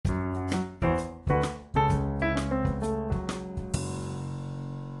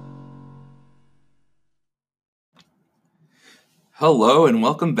Hello and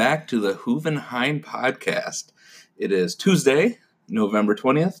welcome back to the Hoovenheim podcast. It is Tuesday, November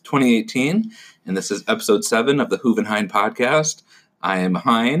 20th, 2018, and this is episode 7 of the Hoovenheim podcast. I am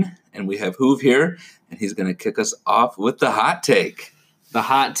Hein, and we have Hoove here, and he's going to kick us off with the hot take. The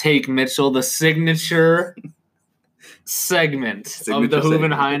hot take, Mitchell, the signature segment of the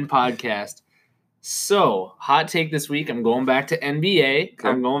Hoovenheim podcast. So, hot take this week, I'm going back to NBA. Okay.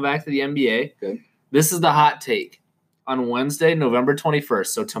 I'm going back to the NBA. Good. This is the hot take. On Wednesday, November 21st,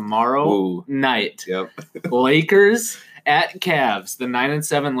 so tomorrow night, Lakers at Cavs. The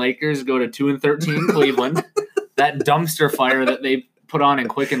 9-7 Lakers go to 2-13 Cleveland. That dumpster fire that they put on in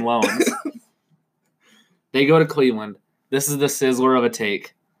Quicken Loans. They go to Cleveland. This is the sizzler of a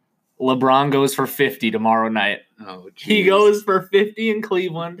take. LeBron goes for 50 tomorrow night. Oh, geez. He goes for 50 in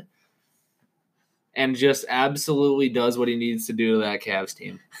Cleveland and just absolutely does what he needs to do to that Cavs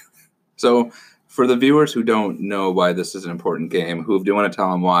team. So, for the viewers who don't know why this is an important game, Hoove, do you want to tell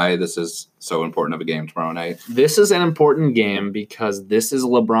them why this is so important of a game tomorrow night? This is an important game because this is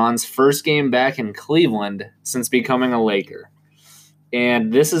LeBron's first game back in Cleveland since becoming a Laker.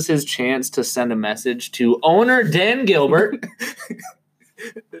 And this is his chance to send a message to owner Dan Gilbert.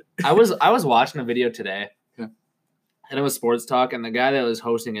 I was watching a video today, and it was Sports Talk, and the guy that was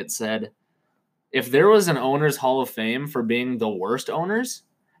hosting it said, if there was an Owners Hall of Fame for being the worst owners,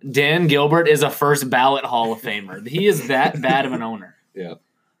 Dan Gilbert is a first ballot Hall of Famer. He is that bad of an owner. Yeah.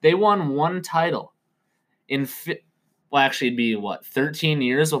 They won one title in, it'd be 13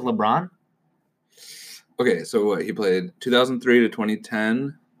 years with LeBron? Okay, so what? He played 2003 to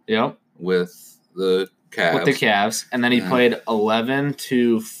 2010 Yep. with the Cavs. With the Cavs. And then he played 11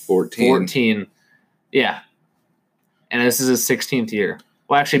 to 14. Yeah. And this is his 16th year.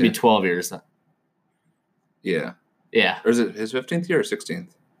 Well, actually, it'd be 12 years. Yeah. Yeah. Or is it his 15th year or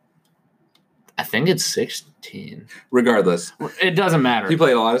 16th? I think it's 16. Regardless. It doesn't matter. He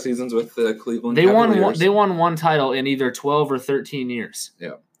played a lot of seasons with the Cleveland They Cavaliers. won one title in either 12 or 13 years.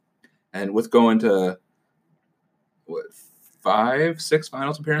 Yeah. And with going to, 6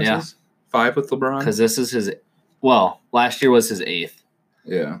 finals appearances? Yeah. 5 with LeBron? Because this is his, last year was his 8th.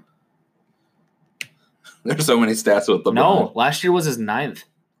 Yeah. There's so many stats with LeBron. No, last year was his 9th.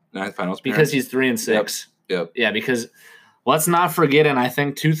 9th finals appearance? Because he's 3-6. Yep. Yeah, because let's not forget, in I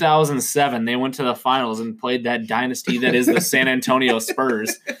think 2007, they went to the finals and played that dynasty that is the San Antonio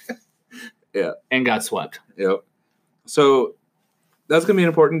Spurs. Yeah. And got swept. Yep. So that's going to be an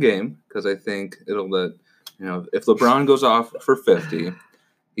important game because I think it'll let, if LeBron goes off for 50,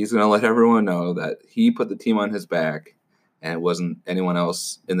 he's going to let everyone know that he put the team on his back and it wasn't anyone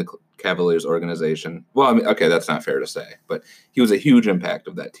else in the Cavaliers organization. Well, I mean, okay, that's not fair to say, but he was a huge impact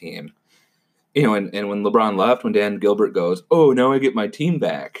of that team. And when LeBron left, when Dan Gilbert goes, oh, now I get my team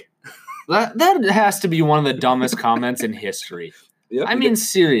back. That has to be one of the dumbest comments in history. Yep, I mean,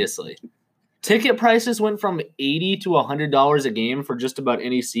 seriously. Ticket prices went from $80 to $100 a game for just about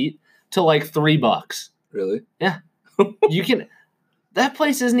any seat to like $3. Really? Yeah. That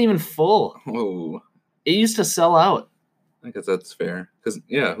place isn't even full. Oh. It used to sell out. I guess that's fair. Because,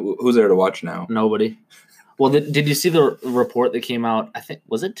 who's there to watch now? Nobody. Well, did you see the report that came out? I think,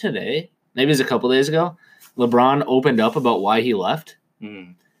 was it today? Maybe it was a couple days ago. LeBron opened up about why he left.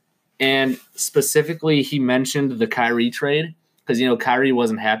 And specifically, he mentioned the Kyrie trade. Because, Kyrie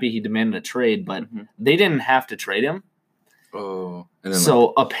wasn't happy. He demanded a trade, but they didn't have to trade him. Oh. And then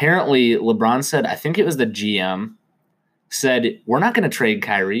So apparently, LeBron said, I think it was the GM, said, we're not going to trade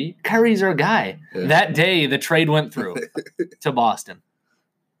Kyrie. Kyrie's our guy. Yeah. That day, the trade went through to Boston.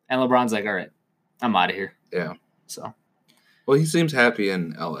 And LeBron's like, all right, I'm out of here. Yeah. So. Well, he seems happy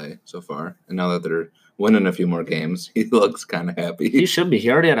in LA so far. And now that they're winning a few more games, he looks kind of happy. He should be. He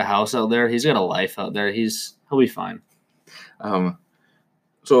already had a house out there. He's got a life out there. He'll be fine.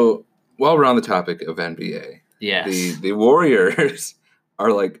 So while we're on the topic of NBA, yes. the Warriors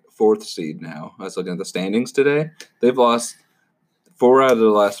are like 4th seed now. I was looking at the standings today. They've lost 4 out of the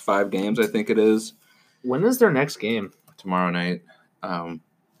last 5 games, I think it is. When is their next game? Tomorrow night.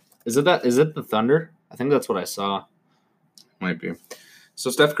 Is it the Thunder? I think that's what I saw. Might be.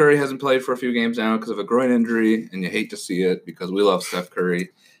 So Steph Curry hasn't played for a few games now because of a groin injury, and you hate to see it because we love Steph Curry.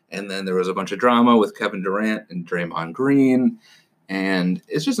 And then there was a bunch of drama with Kevin Durant and Draymond Green, and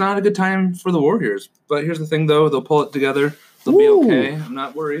it's just not a good time for the Warriors. But here's the thing, though. They'll pull it together. They'll be okay. I'm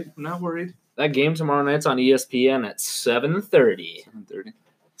not worried. That game tomorrow night's on ESPN at 7:30. 7:30.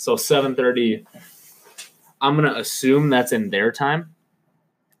 So 7:30, I'm going to assume that's in their time.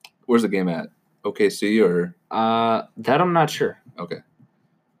 Where's the game at? OKC or? That I'm not sure. Okay.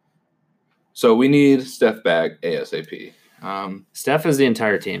 So we need Steph back ASAP. Steph is the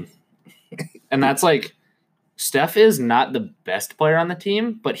entire team. And that's like Steph is not the best player on the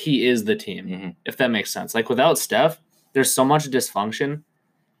team, but he is the team, Mm-hmm. if that makes sense. Like, without Steph, there's so much dysfunction,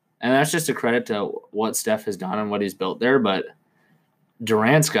 and that's just a credit to what Steph has done and what he's built there, but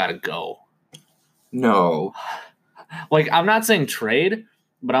Durant's got to go. No. Like, I'm not saying trade,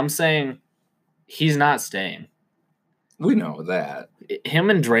 but I'm saying he's not staying. We know that.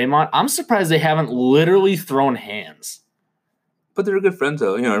 Him and Draymond, I'm surprised they haven't literally thrown hands. But they're good friends,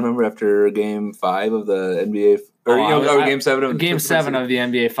 though. Remember after Game 5 of the NBA, or Game 7 of the Game 7 of the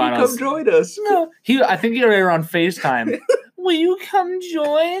NBA Finals. Come join us. No, I think he already on FaceTime. Will you come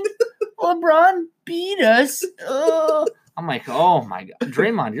join? LeBron beat us. Oh. I'm like, oh my God,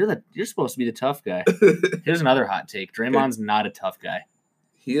 Draymond, you're supposed to be the tough guy. Here's another hot take: Draymond's not a tough guy.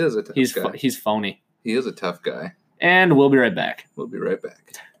 He is a tough guy. He's phony. He is a tough guy. And we'll be right back. We'll be right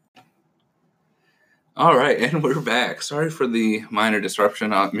back. All right, and we're back. Sorry for the minor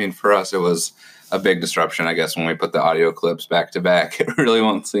disruption. I mean, for us, it was a big disruption, I guess, when we put the audio clips back to back. It really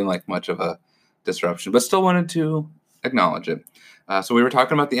won't seem like much of a disruption, but still wanted to acknowledge it. So we were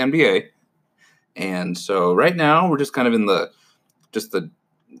talking about the NBA, and so right now we're just kind of in I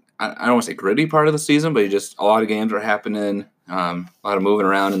don't want to say gritty part of the season, but a lot of games are happening, a lot of moving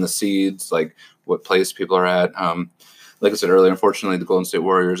around in the seeds, like what place people are at. Like I said earlier, unfortunately, the Golden State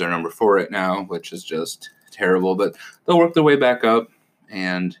Warriors are number 4 right now, which is just terrible. But they'll work their way back up,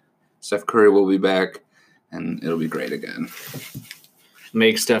 and Steph Curry will be back, and it'll be great again.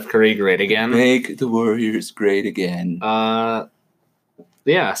 Make Steph Curry great again. Make the Warriors great again.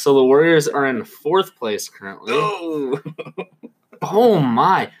 Yeah, so the Warriors are in 4th place currently. Oh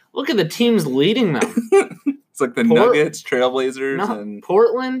my. Look at the teams leading them. It's like the Nuggets, Trailblazers, and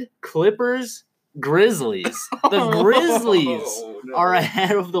Portland, Clippers, Grizzlies. The Grizzlies are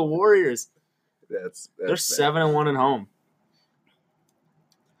ahead of the Warriors. That's They're bad. 7-1 at home.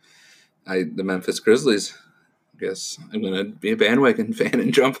 The Memphis Grizzlies. I guess I'm gonna be a bandwagon fan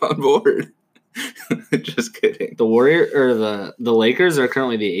and jump on board. Just kidding. The Lakers are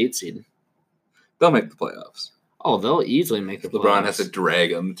currently the 8th seed. They'll make the playoffs. Oh, they'll easily make the playoffs. LeBron has to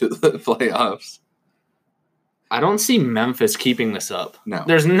drag them to the playoffs. I don't see Memphis keeping this up. No.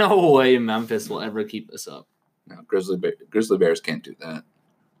 There's no way Memphis will ever keep this up. No, Grizzly Bears can't do that.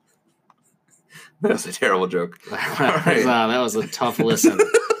 That was a terrible joke. That was a tough listen.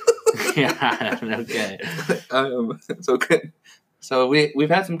 Yeah, okay. So we've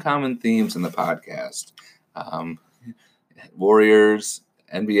had some common themes in the podcast. Warriors,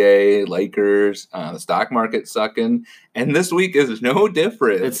 NBA, Lakers, the stock market sucking, and this week is no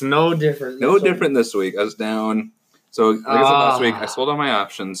different. It's no different. No different this week. I was down. So like I said last week, I sold all my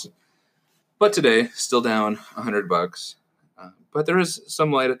options, but today still down $100. But there is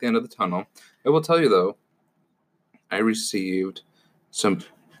some light at the end of the tunnel. I will tell you though, I received some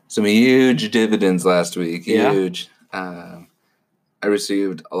huge dividends last week. Huge. I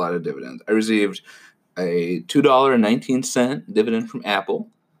received a lot of dividends. I received a $2.19 dividend from Apple,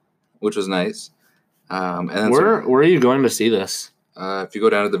 which was nice. And then where are you going to see this? If you go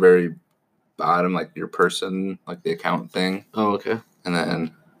down to the very bottom, like your person, like the account thing. Oh, okay. And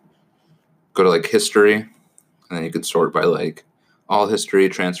then go to like history, and then you can sort by like all history,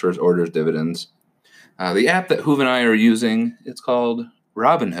 transfers, orders, dividends. The app that Hoove and I are using, it's called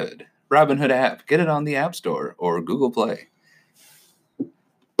Robinhood. Robinhood app. Get it on the App Store or Google Play.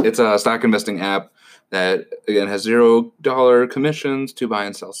 It's a stock investing app that, again, has $0 commissions to buy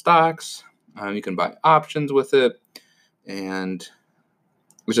and sell stocks. You can buy options with it. And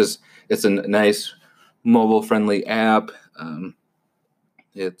it's a nice mobile-friendly app.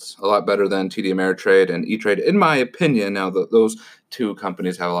 It's a lot better than TD Ameritrade and E-Trade, in my opinion. Now, those two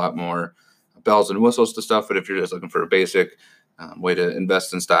companies have a lot more bells and whistles to stuff, but if you're just looking for a basic way to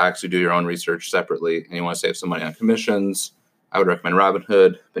invest in stocks, you do your own research separately, and you want to save some money on commissions, I would recommend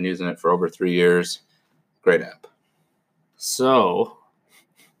Robinhood. Been using it for over 3 years. Great app. So,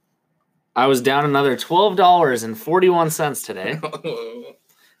 I was down another $12.41 today,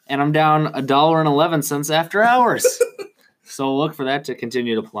 and I'm down $1.11 after hours. So look for that to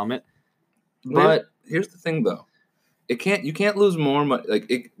continue to plummet. But here's the thing, though. You can't lose more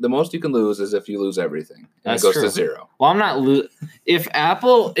money. The most you can lose is if you lose everything. And it goes to zero. Well, I'm not if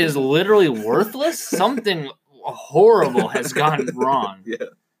Apple is literally worthless, something horrible has gone wrong. Yeah.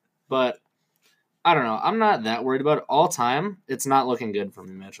 But I don't know. I'm not that worried about it. All time, it's not looking good for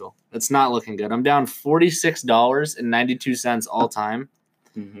me, Mitchell. It's not looking good. I'm down $46.92 all time.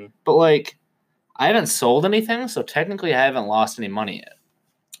 Mm-hmm. But I haven't sold anything, so technically I haven't lost any money yet.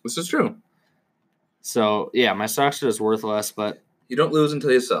 This is true. So, yeah, my stocks are just worth less, but... You don't lose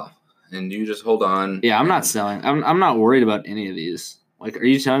until you sell, and you just hold on. Yeah, I'm not selling. I'm not worried about any of these. Like, are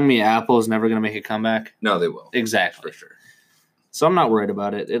you telling me Apple is never going to make a comeback? No, they will. Exactly. For sure. So I'm not worried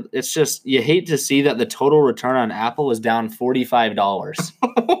about it. It's just you hate to see that the total return on Apple is down $45.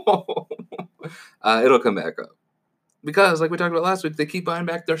 It'll come back up. Because, like we talked about last week, they keep buying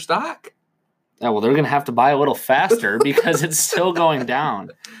back their stock. Yeah, well, they're going to have to buy a little faster because it's still going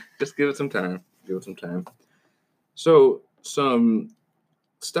down. Just give it some time. Give it some time. So, some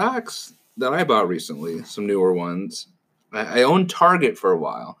stocks that I bought recently, some newer ones. I owned Target for a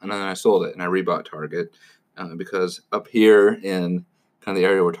while, and then I sold it, and I rebought Target because up here in kind of the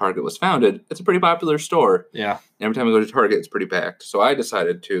area where Target was founded, it's a pretty popular store. Yeah. Every time I go to Target, it's pretty packed. So I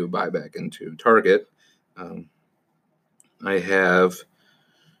decided to buy back into Target. I have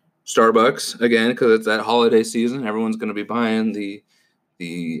Starbucks again because it's that holiday season. Everyone's going to be buying the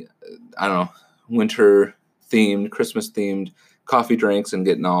I don't know, winter themed, Christmas themed coffee drinks and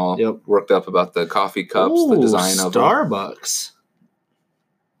getting all worked up about the coffee cups, the design of Starbucks.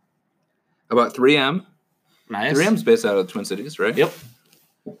 About 3M. Nice. 3M's based out of the Twin Cities, right? Yep.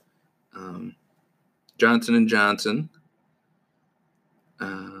 Johnson & Johnson.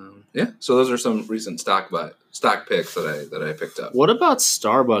 Yeah, so those are some recent stock picks that I picked up. What about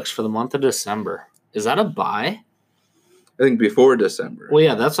Starbucks for the month of December? Is that a buy? I think before December. Well,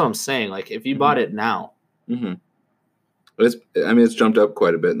 yeah, that's what I'm saying. Like, if you bought it now. Mm-hmm. It's jumped up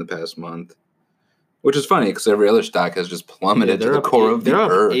quite a bit in the past month, which is funny because every other stock has just plummeted to the core of the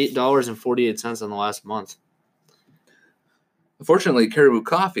earth. They're up $8.48 in the last month. Unfortunately, Caribou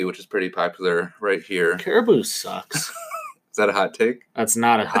Coffee, which is pretty popular right here. Caribou sucks. Is that a hot take? That's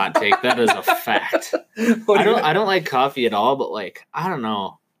not a hot take. That is a fact. I don't like coffee at all, but like, I don't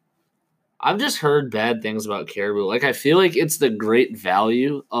know. I've just heard bad things about Caribou. Like, I feel like it's the great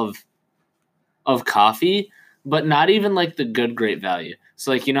value of coffee, but not even like the good great value.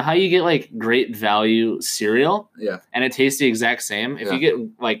 So like, you know how you get like great value cereal? Yeah. And it tastes the exact same? If you get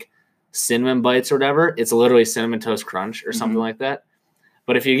like Cinnamon Bites or whatever, it's literally Cinnamon Toast Crunch or something like that.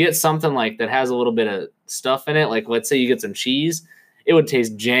 But if you get something like that has a little bit of stuff in it, like let's say you get some cheese, it would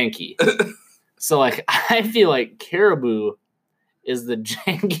taste janky. So like, I feel like Caribou is the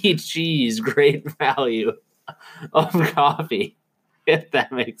janky cheese great value of coffee, if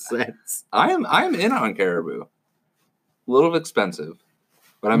that makes sense. I'm in on Caribou. A little expensive,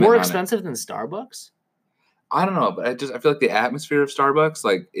 but I'm more in on expensive than Starbucks. I don't know, but I feel like the atmosphere of Starbucks,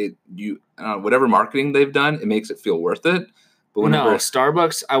 like whatever marketing they've done, it makes it feel worth it. But whenever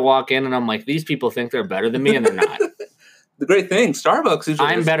Starbucks, I walk in and I'm like, these people think they're better than me, and they're not. The great thing, Starbucks usually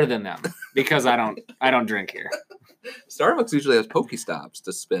I'm better than them because I don't drink here. Starbucks usually has Pokestops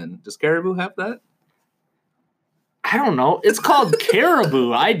to spin. Does Caribou have that? I don't know. It's called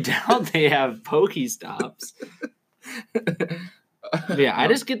Caribou. I doubt they have Pokestops. Yeah, I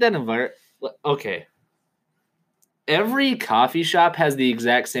just get that environment. Okay. Every coffee shop has the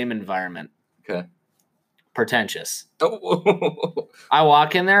exact same environment. Okay. Pretentious. Oh. I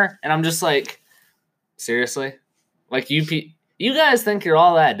walk in there and I'm just like, seriously? Like you guys think you're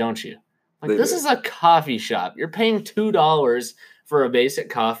all that, don't you? Like, this is a coffee shop. You're paying $2 for a basic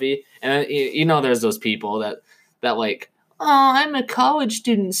coffee. And you know there's those people that like, oh, I'm a college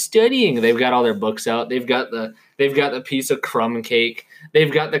student studying. They've got all their books out. They've got the piece of crumb cake.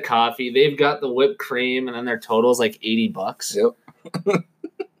 They've got the coffee. They've got the whipped cream, and then their total's like $80. Yep.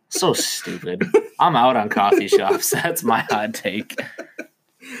 So stupid. I'm out on coffee shops. That's my hot take.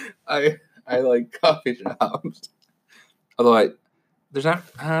 I like coffee shops. Although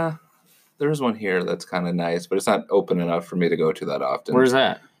there's one here that's kind of nice, but it's not open enough for me to go to that often. Where's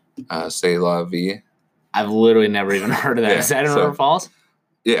that? C'est La Vie. I've literally never even heard of that. Is that in River Falls?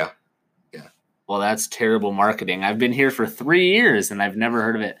 Yeah. Well, that's terrible marketing. I've been here for 3 years and I've never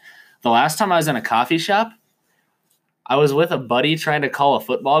heard of it. The last time I was in a coffee shop, I was with a buddy trying to call a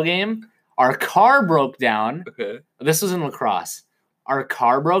football game. Our car broke down. Okay. This was in La Crosse. Our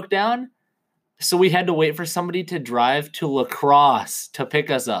car broke down, so we had to wait for somebody to drive to La Crosse to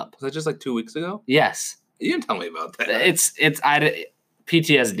pick us up. Was that just like 2 weeks ago? Yes. You didn't tell me about that. It's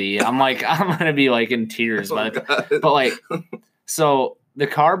PTSD. I'm gonna be like in tears, but like, so the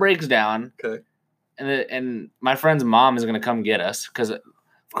car breaks down. Okay. And my friend's mom is going to come get us because, of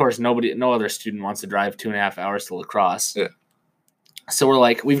course, no other student wants to drive 2.5 hours to La Crosse. Yeah. So we're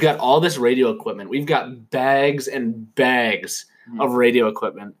like, we've got all this radio equipment. We've got bags and bags of radio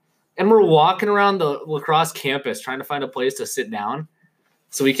equipment. And we're walking around the La Crosse campus trying to find a place to sit down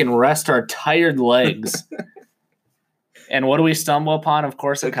so we can rest our tired legs. And what do we stumble upon? Of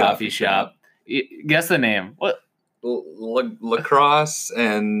course, a coffee shop. Guess the name. What? La Crosse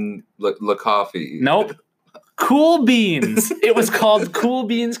and La Coffee. Nope. Cool Beans. It was called Cool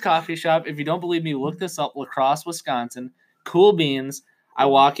Beans Coffee Shop. If you don't believe me, look this up. La Crosse, Wisconsin. Cool Beans. I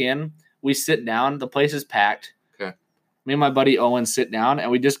walk in, we sit down, the place is packed. Okay. Me and my buddy Owen sit down,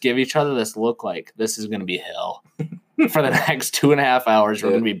 and we just give each other this look like this is going to be hell. For the next 2.5 hours, we're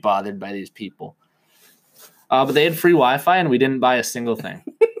going to be bothered by these people. But they had free Wi-Fi, and we didn't buy a single thing.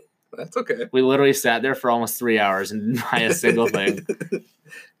 That's okay. We literally sat there for almost 3 hours and didn't buy a single thing.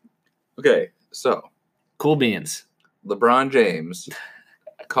 Okay, so. Cool beans. LeBron James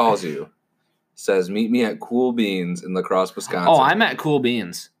calls you, says, meet me at Cool Beans in La Crosse, Wisconsin. Oh, I'm at Cool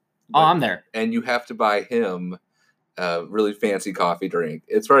Beans. I'm there. And you have to buy him a really fancy coffee drink.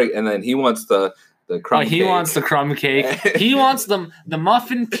 It's right. And then he wants the crumb cake. Wants the crumb cake. He wants the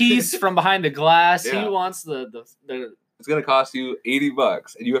muffin piece from behind the glass. Yeah. He wants the. It's going to cost you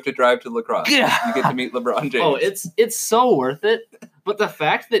 $80, and you have to drive to La Crosse. Yeah. You get to meet LeBron James. Oh, it's so worth it. But the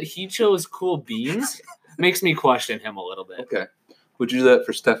fact that he chose Cool Beans makes me question him a little bit. Okay. Would you do that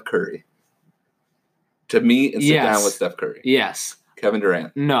for Steph Curry? To meet and sit down with Steph Curry? Yes. Kevin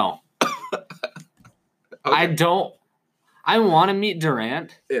Durant? No. Okay. I don't. I want to meet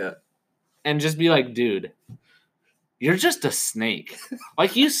Durant. Yeah. And just be like, dude, you're just a snake.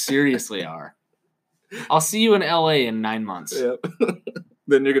 Like, you seriously are. I'll see you in LA in 9 months. Yep.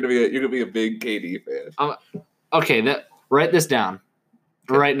 Then you're gonna be a big KD fan. Okay, write this down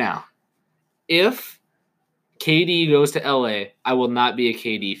right now. If KD goes to LA, I will not be a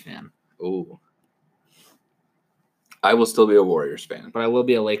KD fan. Ooh. I will still be a Warriors fan. But I will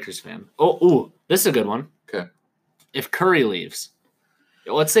be a Lakers fan. Oh, this is a good one. Okay. If Curry leaves.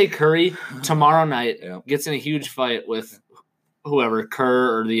 Let's say Curry tomorrow night gets in a huge fight with whoever,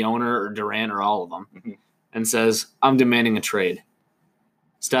 Kerr or the owner or Durant or all of them, and says, I'm demanding a trade.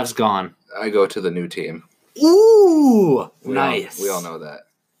 Steph's gone. I go to the new team. Ooh, nice. We all know that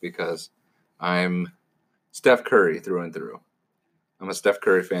because I'm Steph Curry through and through. I'm a Steph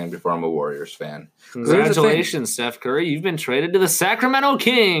Curry fan before I'm a Warriors fan. Congratulations, Steph Curry. You've been traded to the Sacramento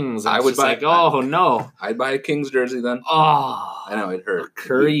Kings. I would buy. No. I'd buy a Kings jersey then. Oh, I know it hurt. A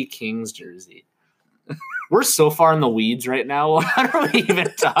Curry Kings jersey. We're so far in the weeds right now. What are we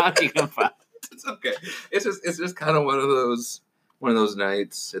even talking about? It's okay. It's just kind of one of those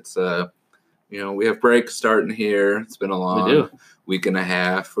nights. It's we have break starting here. It's been a long week and a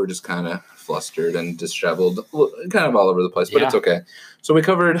half. We're just kind of flustered and disheveled, kind of all over the place, but it's okay. So we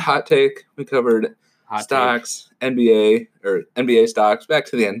covered hot take. We covered stocks, NBA stocks. Back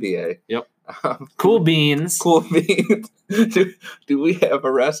to the NBA. Yep. Cool beans. Cool beans. Do we have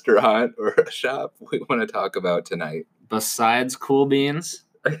a restaurant or a shop we want to talk about tonight? Besides Cool Beans?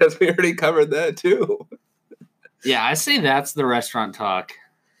 I guess we already covered that too. Yeah, I say that's the restaurant talk.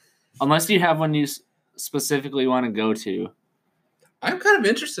 Unless you have one you specifically want to go to. I'm kind of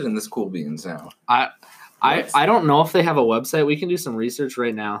interested in this Cool Beans now. I don't know if they have a website. We can do some research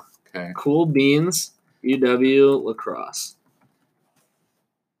right now. Okay. Cool Beans, UW La Crosse.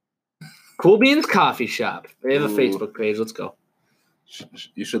 Cool Beans Coffee Shop. They have a Facebook page. Let's go.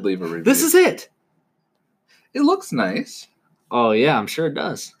 You should leave a review. This is it. It looks nice. Oh, yeah, I'm sure it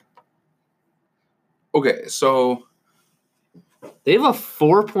does. Okay, so they have a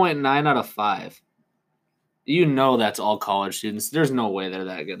 4.9 out of 5. You know that's all college students. There's no way they're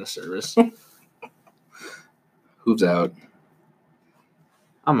that good of service. Who's out?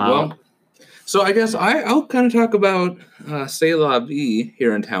 I'm out. Well, so I guess I'll kind of talk about C'est La Vie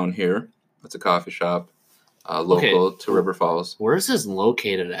here in town here. It's a coffee shop local to River Falls. Where is this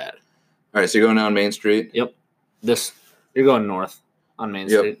located at? All right, so you're going down Main Street? Yep. You're going north on Main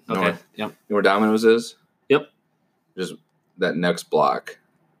Street? Okay. North. Yep. You know where Domino's is? Yep. Just that next block.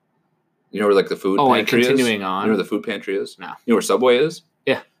 You know where like the food pantry continuing is? on. You know where the food pantry is? No. You know where Subway is?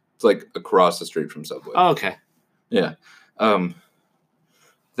 Yeah. It's like across the street from Subway. Oh, okay. Yeah.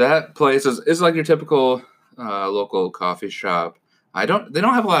 That place is like your typical local coffee shop. They don't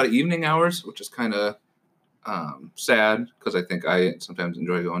have a lot of evening hours, which is kind of sad because I think I sometimes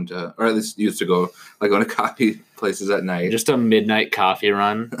enjoy going to, or at least used to go, like going to coffee places at night. Just a midnight coffee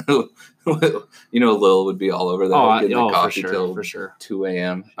run. Lil would be all over that. Getting coffee for sure. 2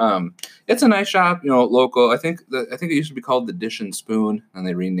 a.m. It's a nice shop, local. I think it used to be called the Dish and Spoon, and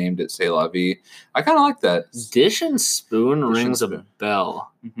they renamed it C'est La Vie. I kind of like that. Dish and Spoon rings a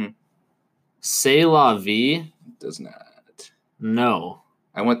bell. Mm-hmm. C'est La Vie does not. No,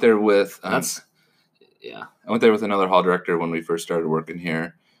 I went there with. Yeah. I went there with another hall director when we first started working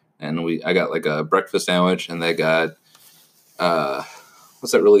here, and I got like a breakfast sandwich, and they got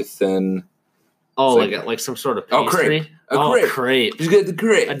what's that really thin? Oh, like some sort of pastry? Crepe. You get the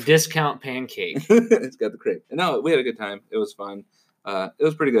crepe. A discount pancake. It's got the crepe. No, we had a good time. It was fun. It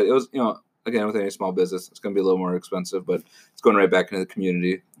was pretty good. It was, again, with any small business, it's going to be a little more expensive, but it's going right back into the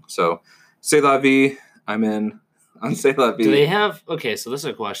community. So, C'est La Vie. I'm in. on C'est La Vie. Do they have? Okay, so this is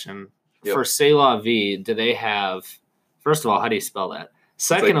a question Yep. for C'est La Vie. Do they have? First of all, how do you spell that?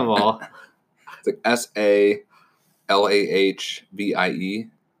 Second of all, It's like SALAHVIE.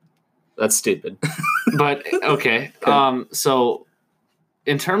 that's stupid. But okay. Okay. So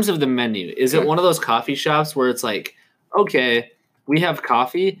in terms of the menu, is it Okay. one of those coffee shops where it's like, okay, we have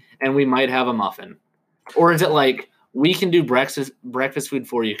coffee and we might have a muffin, or is it like we can do breakfast food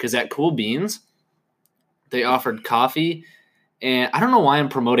for you? Because at Cool Beans, they offered coffee, and I don't know why I'm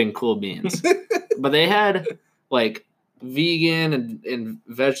promoting Cool Beans, but they had like vegan and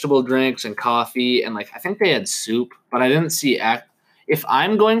vegetable drinks and coffee, and like I think they had soup, but I didn't see if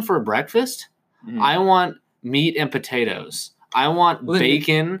I'm going for breakfast, I want meat and potatoes. I want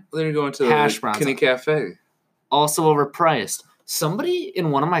bacon. Then you're going to hash the browns. Kinney Cafe. Also overpriced. Somebody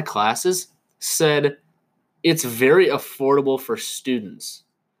in one of my classes said it's very affordable for students.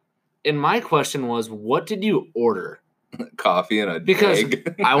 And my question was, what did you order? Coffee and a Because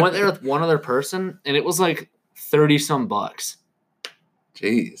egg. I went there with one other person, and it was like 30-some bucks.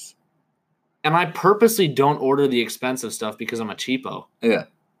 Jeez. And I purposely don't order the expensive stuff because I'm a cheapo. Yeah.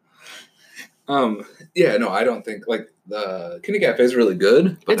 Yeah, no, I don't think like the Kinney Cafe is really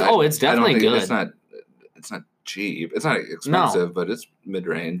good. But It's definitely good. It's not cheap. It's not expensive, but it's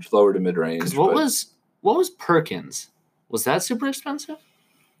mid-range, lower to mid-range. Because what was Perkins? Was that super expensive?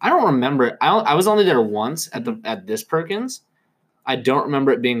 I don't remember it. I was only there once at this Perkins. I don't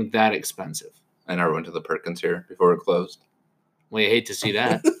remember it being that expensive. I never went to the Perkins here before it closed. Well, you hate to see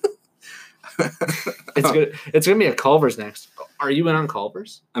that. It's gonna be a Culver's next. Are you in on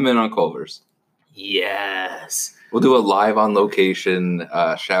Culver's? I'm in on Culver's. Yes. We'll do a live on location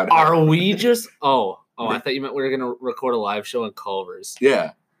shout out. Are we just? Oh! I thought you meant we were gonna record a live show in Culver's.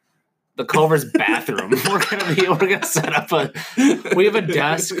 Yeah. The Culver's bathroom. We're gonna set up we have a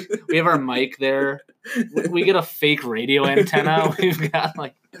desk. We have our mic there. We get a fake radio antenna. We've got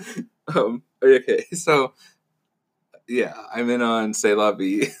like. Okay, so yeah, I'm in on C'est La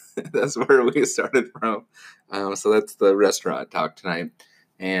Vie. That's where we started from. So that's the restaurant talk tonight,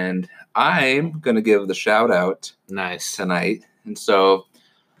 and I'm gonna give the shout out Nice tonight. And so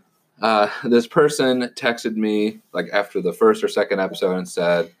this person texted me like after the first or second episode and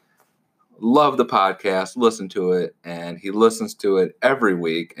said, love the podcast, listen to it, and he listens to it every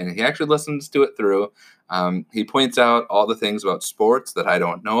week, and he actually listens to it through. He points out all the things about sports that I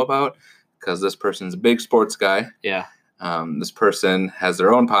don't know about because this person's a big sports guy. Yeah. This person has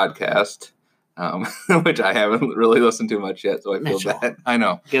their own podcast, which I haven't really listened to much yet, so I feel Mitchell, bad. I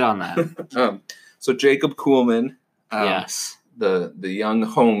know. Get on that. So Jacob Kuhlman, Yes. the young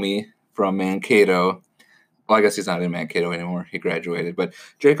homie from Mankato. Well, I guess he's not in Mankato anymore. He graduated. But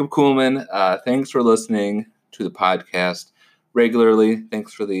Jacob Kuhlman, thanks for listening to the podcast regularly.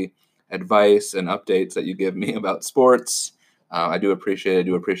 Thanks for the advice and updates that you give me about sports. I do appreciate it. I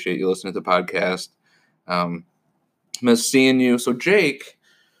do appreciate you listening to the podcast. Miss seeing you. So Jake,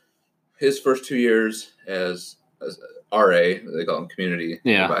 his first 2 years as RA, they call them community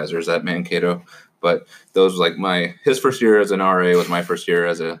advisors at Mankato. But those like his first year as an RA was my first year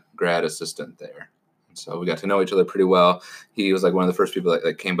as a grad assistant there. So we got to know each other pretty well. He was like one of the first people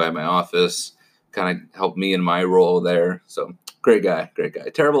that came by my office, kind of helped me in my role there. So great guy.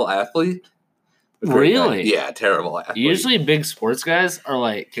 Terrible athlete. Really? Guy. Yeah, terrible athlete. Usually big sports guys are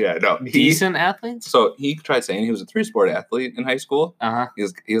like decent athletes. So he tried saying he was a 3-sport athlete in high school. Uh-huh.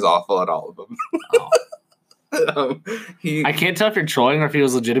 He was awful at all of them. Oh. I can't tell if you're trolling or if he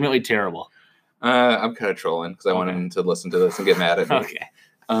was legitimately terrible. I'm kind of trolling because I want him to listen to this and get mad at me. Okay.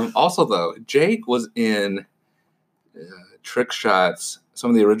 Also, though, Jake was in Trick Shots, some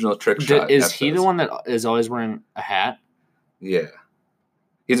of the original Trick Shots. Is he the one that is always wearing a hat? Yeah.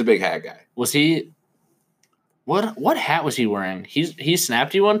 He's a big hat guy. Was he? What hat was he wearing? He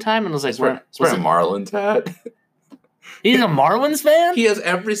snapped you one time and was like, he's wearing a Marlins hat. He's a Marlins fan? He has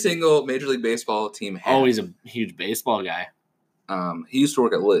every single Major League Baseball team hat. Oh, he's a huge baseball guy. He used to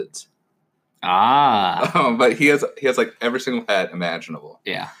work at Lids. But he has like every single hat imaginable.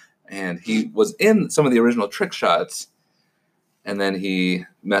 Yeah. And he was in some of the original Trick Shots, and then he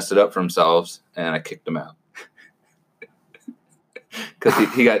messed it up for himself, and I kicked him out.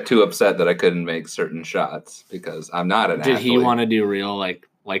 Because he got too upset that I couldn't make certain shots because I'm not an athlete. Did he want to do real, like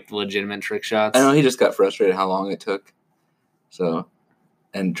legitimate Trick Shots? I know he just got frustrated how long it took. So,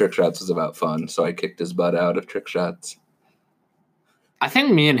 and Trick Shots was about fun, so I kicked his butt out of Trick Shots. I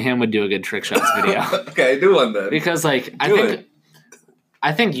think me and him would do a good Trick Shots video. Okay, do one then. Because I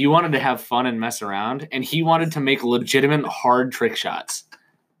think you wanted to have fun and mess around, and he wanted to make legitimate hard trick shots.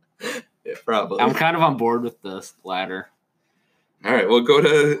 Yeah, probably. I'm kind of on board with the latter. All right, well, go.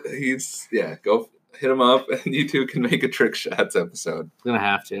 hit him up, and you two can make a Trick Shots episode. I'm gonna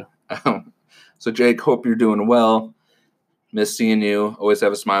have to. So, Jake, hope you're doing well. Miss seeing you. Always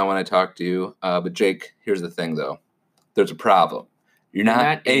have a smile when I talk to you. But, Jake, here's the thing, though. There's a problem. You're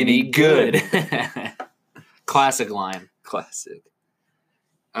not any good. Classic line. Classic.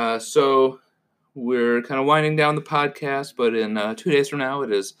 So, we're kind of winding down the podcast, but in 2 days from now,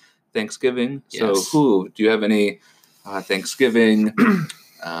 it is Thanksgiving. Yes. So, do you have any Thanksgiving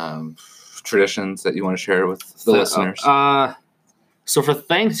traditions that you want to share with the listeners? So for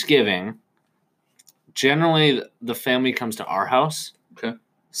Thanksgiving, generally the family comes to our house. Okay.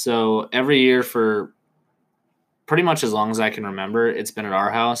 So every year for pretty much as long as I can remember, it's been at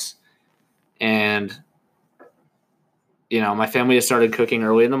our house. And, my family has started cooking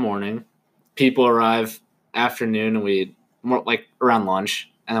early in the morning. People arrive afternoon, and we more like around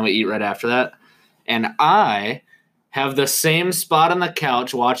lunch, and then we eat right after that. And I have the same spot on the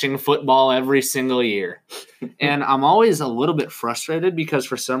couch watching football every single year. And I'm always a little bit frustrated because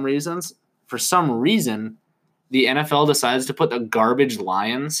for some reason, the NFL decides to put the garbage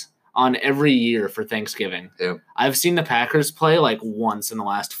Lions on every year for Thanksgiving. Yep. I've seen the Packers play like once in the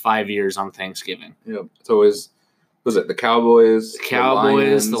last 5 years on Thanksgiving. Yep. It's always, was it the Cowboys?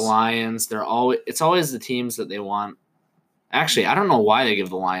 The Lions. It's always the teams that they want. Actually, I don't know why they give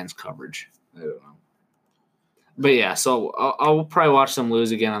the Lions coverage. I don't know. But yeah, so I'll probably watch them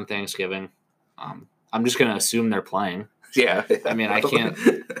lose again on Thanksgiving. I'm just going to assume they're playing. Yeah. I mean, I can't.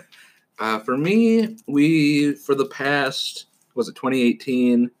 For me, for the past, was it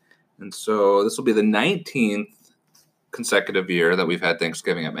 2018? And so this will be the 19th consecutive year that we've had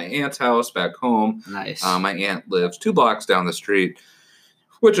Thanksgiving at my aunt's house back home. Nice. My aunt lives 2 blocks down the street,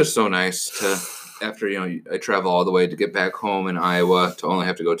 which is so nice to, after, I travel all the way to get back home in Iowa to only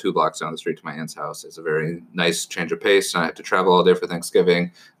have to go 2 blocks down the street to my aunt's house. It's a very nice change of pace, and I have to travel all day for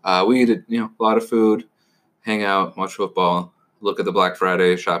Thanksgiving. We eat, a lot of food, hang out, watch football, look at the Black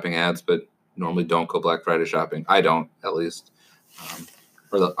Friday shopping ads, but normally don't go Black Friday shopping. I don't, at least.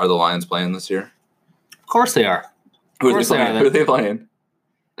 Are the Lions playing this year? Of course they are. Who are they playing?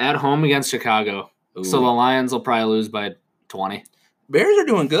 At home against Chicago. Ooh. So the Lions will probably lose by 20. Bears are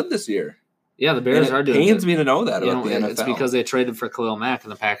doing good this year. Yeah, the Bears are doing good. It pains me to know that about the NFL. It's because they traded for Khalil Mack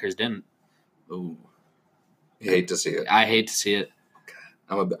and the Packers didn't. Ooh. You hate to see it. I hate to see it.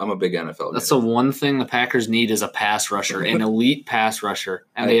 I'm a big NFL guy. That's the one thing the Packers need is a pass rusher, an elite pass rusher,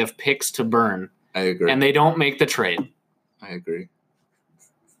 and they have picks to burn. I agree. And they don't make the trade. I agree.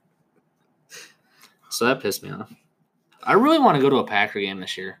 So that pissed me off. I really want to go to a Packer game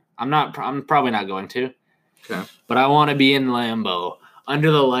this year. I'm probably not going to. Okay. But I want to be in Lambeau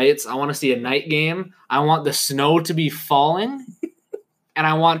under the lights. I want to see a night game. I want the snow to be falling. And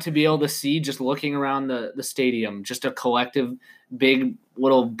I want to be able to see, just looking around the stadium, just a collective big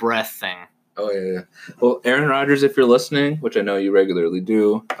little breath thing. Oh, yeah. Well, Aaron Rodgers, if you're listening, which I know you regularly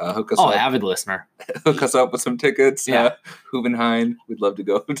do, hook us up. Avid listener. Hook us up with some tickets. Yeah. Hoovenheim. We'd love to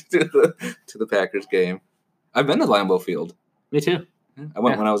go to the Packers game. I've been to Lambeau Field. Me too. I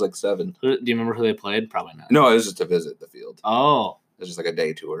went when I was like 7. Do you remember who they played? Probably not. No, it was just to visit the field. Oh. It was just like a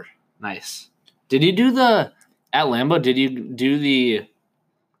day tour. Nice. Did you do at Lambeau, did you do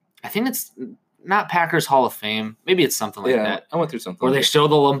I think it's not Packers Hall of Fame. Maybe it's something like that. I went through something. Where they show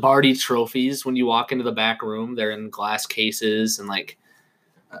the Lombardi trophies when you walk into the back room. They're in glass cases and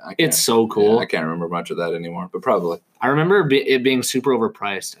it's so cool. Yeah, I can't remember much of that anymore, but probably. I remember it being super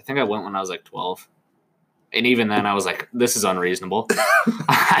overpriced. I think I went when I was like 12. And even then I was like, this is unreasonable.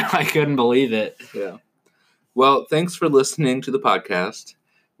 I couldn't believe it. Yeah. Well, thanks for listening to the podcast.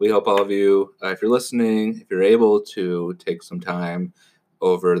 We hope all of you, if you're listening, if you're able to take some time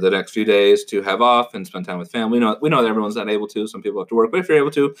over the next few days to have off and spend time with family. We know that everyone's not able to. Some people have to work. But if you're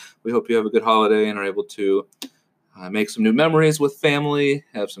able to, we hope you have a good holiday and are able to make some new memories with family,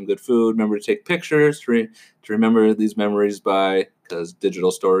 have some good food. Remember to take pictures to remember these memories by, because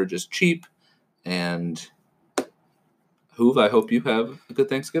digital storage is cheap. And Hoove, I hope you have a good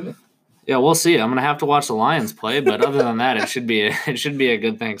Thanksgiving. Yeah, we'll see. I'm gonna have to watch the Lions play, but other than that, it should be a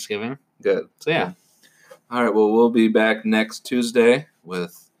good Thanksgiving. Good. So yeah. All right. Well, we'll be back next Tuesday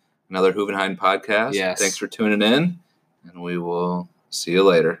with another Hoovenheim podcast. Yes. Thanks for tuning in, and we will see you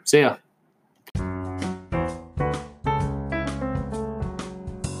later. See ya.